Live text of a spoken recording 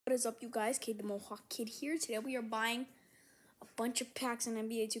What is up, you guys? Kid the Mohawk Kid here. Today we are buying a bunch of packs in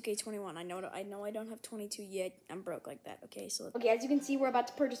NBA 2K21. I know I don't have 22 yet. I'm broke like that. Okay, okay, as you can see, we're about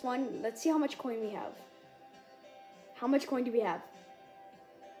to purchase one. Let's see how much coin we have. How much coin do we have?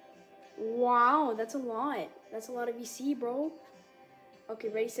 Wow, that's a lot. That's a lot of EC, bro. Okay,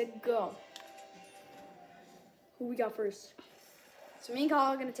 ready, set, go. Who we got first? So me and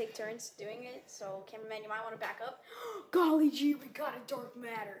Kyle are gonna take turns doing it. So cameraman, you might want to back up. Golly gee, we got a dark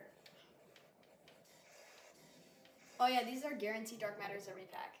matter. Oh yeah, these are guaranteed dark matters every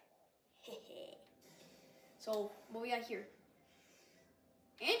pack. Hehe. So what we got here?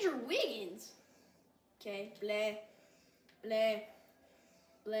 Andrew Wiggins. Okay, bleh, bleh,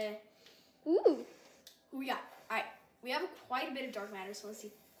 bleh. Ooh. Who we got? All right, we have quite a bit of dark matter. So let's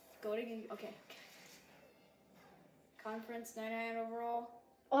see. Go to okay. Conference 99 overall.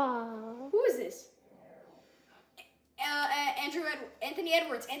 Who is this? Anthony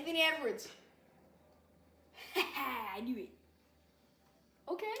Edwards. Anthony Edwards. I knew it.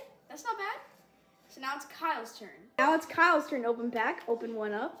 Okay, that's not bad. So now it's Kyle's turn. Now it's Kyle's turn. Open pack. Open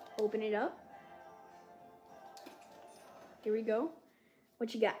one up. Open it up. Here we go.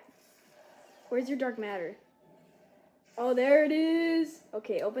 What you got? Where's your dark matter? Oh, there it is.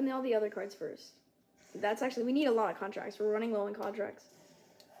 Okay, open all the other cards first. That's actually, we need a lot of contracts. We're running low on contracts.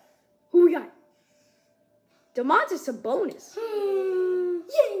 Who we got? Domantas Sabonis.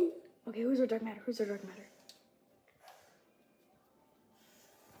 Yay! Okay, who's our dark matter? Who's our dark matter?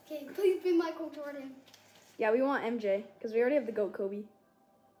 Okay, please be Michael Jordan. Yeah, we want MJ, because we already have the GOAT Kobe.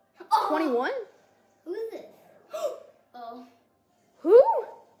 Oh! 21? Who is this? Oh. Who?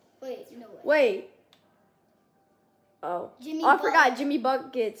 Wait, no way. Wait. Oh. I forgot Jimmy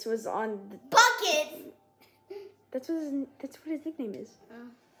Buckets was on the... Buckets! That's what his nickname is.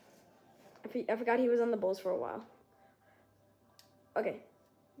 I forgot he was on the Bulls for a while. Okay.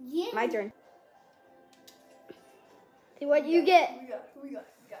 Yeah. My turn. See what you get. Who we got?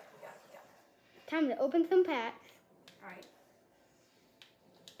 Time to open some packs. Alright.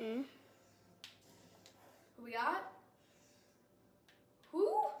 Who we got? Who?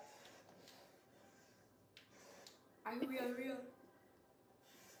 Alright, here we go.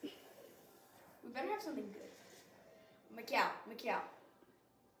 We better have something good. Macau.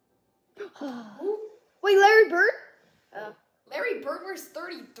 Who? Wait, Larry Bird? Oh. Larry Bird wears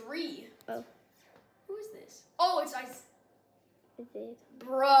 33. Oh. Who is this? Oh, it's Ice. Is it?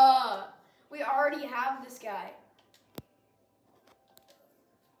 Bruh. We already have this guy.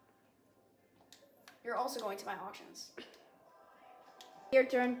 You're also going to my auctions. Your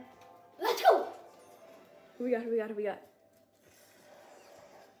turn. Let's go. Who we got?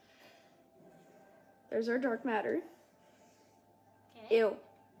 There's our dark matter. Okay. Ew.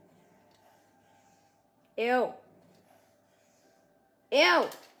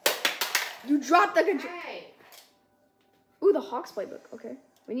 You dropped the control. Right. Ooh, the Hawks playbook. Okay.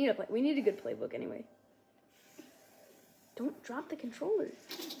 We need a good playbook anyway. Don't drop the controller.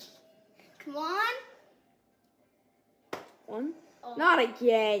 Come on. One. Oh. Not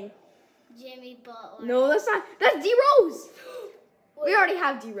again. Jimmy Butler. No, that's not. That's D Rose. We already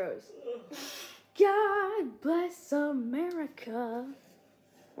have D Rose. God bless America.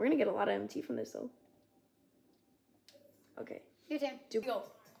 We're gonna get a lot of MT from this though. Okay. Your turn. Go.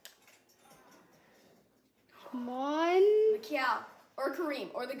 Come on. Macau or Kareem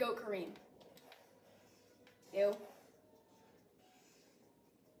or the GOAT Kareem. Ew.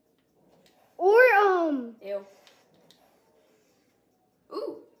 Or Ew.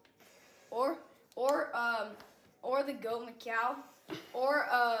 Ooh. Or the GOAT Macau or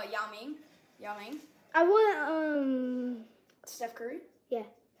Yao Ming. I want Steph Curry. yeah.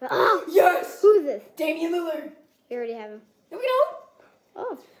 Oh Yes. who's this? Damian Lillard. We already have him. No, we don't.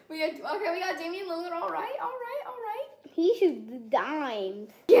 Oh. We got Damian Lillard. All right. He shoots the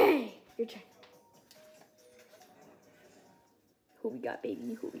dimes. Yay! Your turn. Who we got,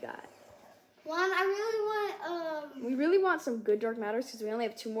 baby? Who we got? One, I really want We really want some good dark matters because we only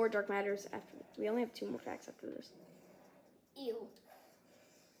have 2 more dark matters after. We only have 2 more packs after this. Ew.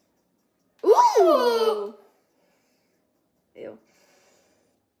 Ooh! Ew.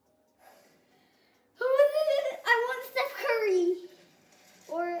 Who is it? I want Steph Curry.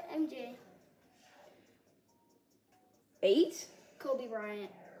 Or MJ. 8? Kobe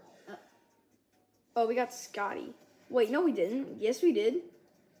Bryant. Oh, we got Scotty. Wait, no, we didn't. Yes, we did.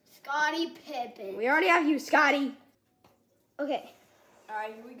 Scottie Pippen. We already have you, Scotty. Okay. All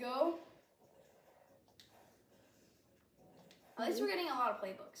right, here we go. At least we're getting a lot of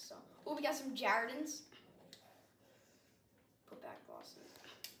playbooks. So, oh, we got some Jardins. Put back Boston.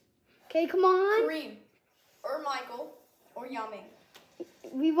 Okay, come on. Kareem, or Michael, or Yao Ming.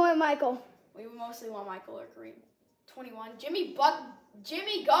 We want Michael. We mostly want Michael or Kareem. 21. Jimmy,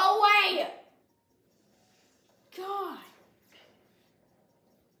 go away! God.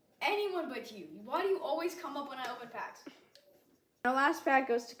 Anyone but you. Why do you always come up when I open packs? Our last pack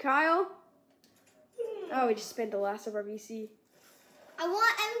goes to Kyle. Oh, we just spent the last of our VC. I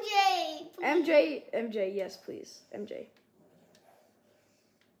want MJ. MJ, yes, please. MJ.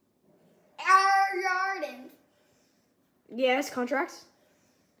 Jordan. Yes, contracts.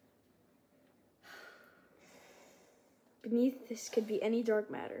 Beneath this could be any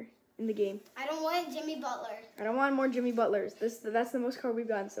dark matter in the game. I don't want Jimmy Butler. I don't want more Jimmy Butlers. That's the most card we've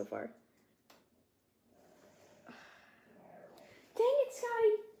gotten so far. Dang it,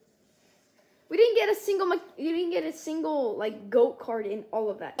 Scotty. We didn't get a single like GOAT card in all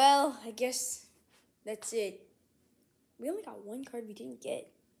of that. Well, I guess that's it. We only got one card we didn't get.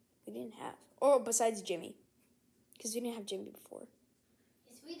 We didn't have. Or besides Jimmy. Because we didn't have Jimmy before.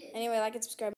 Yes, we did. Anyway, like and subscribe.